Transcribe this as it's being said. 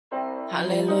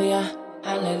Hallelujah,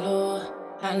 hallelujah,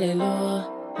 hallelujah,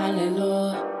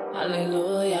 hallelujah,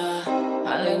 hallelujah,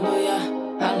 hallelujah,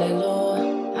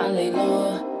 hallelujah,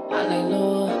 hallelujah,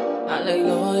 hallelujah,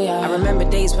 hallelujah. I remember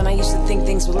days when I used to think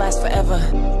things would last forever.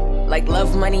 Like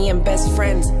love, money, and best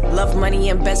friends. Love, money,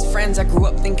 and best friends. I grew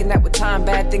up thinking that with time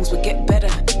bad things would get better.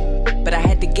 But I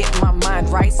had to get my mind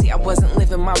right. See, I wasn't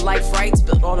living my life right.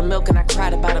 Spilled all the milk and I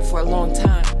cried about it for a long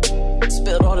time.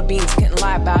 Spilled all the beans, couldn't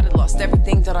lie about it. Lost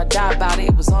everything, thought I'd die about it.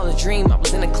 It was all a dream, I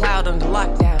was in a cloud under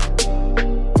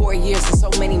lockdown. 4 years and so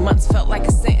many months felt like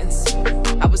a sentence.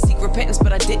 I would seek repentance,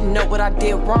 but I didn't know what I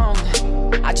did wrong.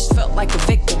 I just felt like a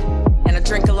victim, and I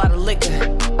drank a lot of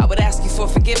liquor. I would ask you for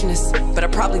forgiveness, but I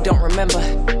probably don't remember.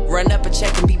 Run up a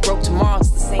check and be broke tomorrow,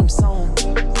 it's the same song.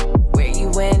 Where you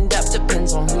end up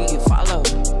depends on who you follow.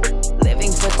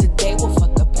 Living for today will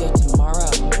fuck up your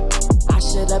tomorrow. I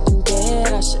should have been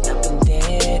dead, I should have been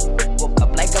dead. Woke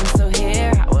up like I'm still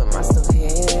here, how am I still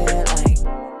here? Like,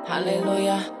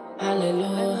 hallelujah,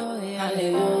 hallelujah,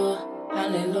 hallelujah,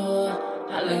 hallelujah,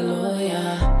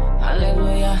 hallelujah,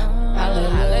 hallelujah,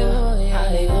 hallelujah,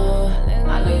 hallelujah,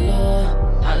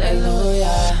 hallelujah,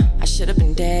 hallelujah. I should have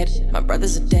been dead, my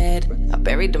brothers are dead. I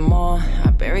buried them all,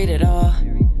 I buried it all.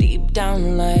 Deep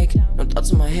down like, no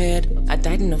thoughts in my head. I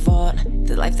died in the vault,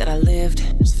 the life that I lived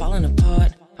was falling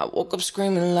apart. I woke up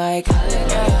screaming like,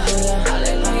 hallelujah,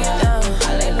 hallelujah,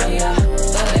 hallelujah,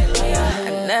 hallelujah. I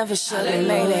never should have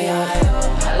made it.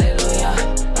 Hallelujah,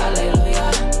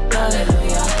 hallelujah,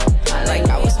 hallelujah. Like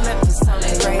I was meant for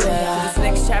something greater. For this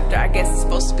next chapter, I guess it's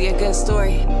supposed to be a good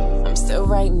story. I'm still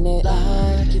writing it,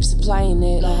 I keep supplying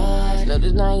it, no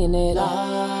denying it.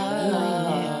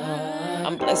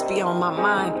 I'm blessed beyond my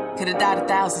mind, could've died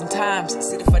 1,000 times.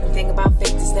 See, the funny thing about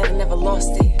faith is that I never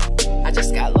lost it. I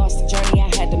just got lost, the journey I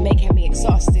had to make had me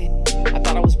exhausted. I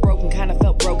thought I was broke and kinda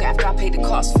felt broke after I paid the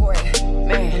cost for it.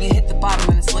 Man, when you hit the bottom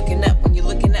and it's looking up, when you're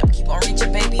looking up, keep on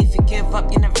reaching, baby. If you give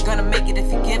up, you're never gonna make it. If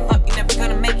you give up, you're never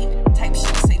gonna make it. Type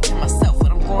shit I say to myself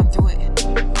when I'm going through it.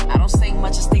 I don't say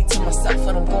much, I stay to myself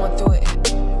when I'm going through it.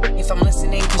 If I'm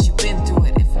listening, cause you've been through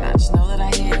it. If not, just know that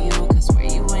I hear you, cause where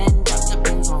you end up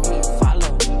depends on who you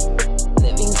follow.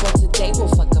 Living for today will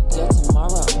fuck up your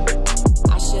tomorrow.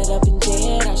 I should have been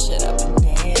dead, I should have been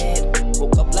dead.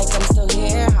 Woke up like I'm still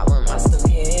here, how am I still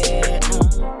here?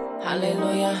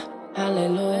 Hallelujah,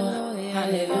 hallelujah,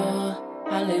 hallelujah,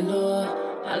 hallelujah,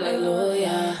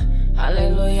 hallelujah,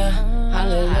 hallelujah,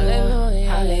 hallelujah,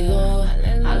 hallelujah,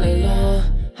 hallelujah,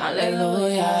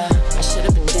 hallelujah. I should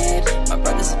have been dead, my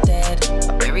brothers are dead.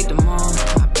 I buried them all,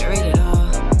 I buried it all.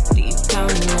 Deep down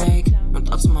like, no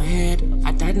thoughts in my head.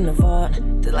 I died in the vault,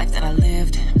 the life that I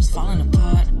lived was falling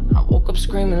apart. I woke up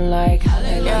screaming like,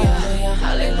 hallelujah,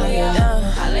 hallelujah,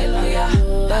 hallelujah,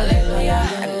 hallelujah.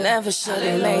 I never should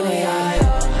have made it.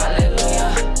 Hallelujah.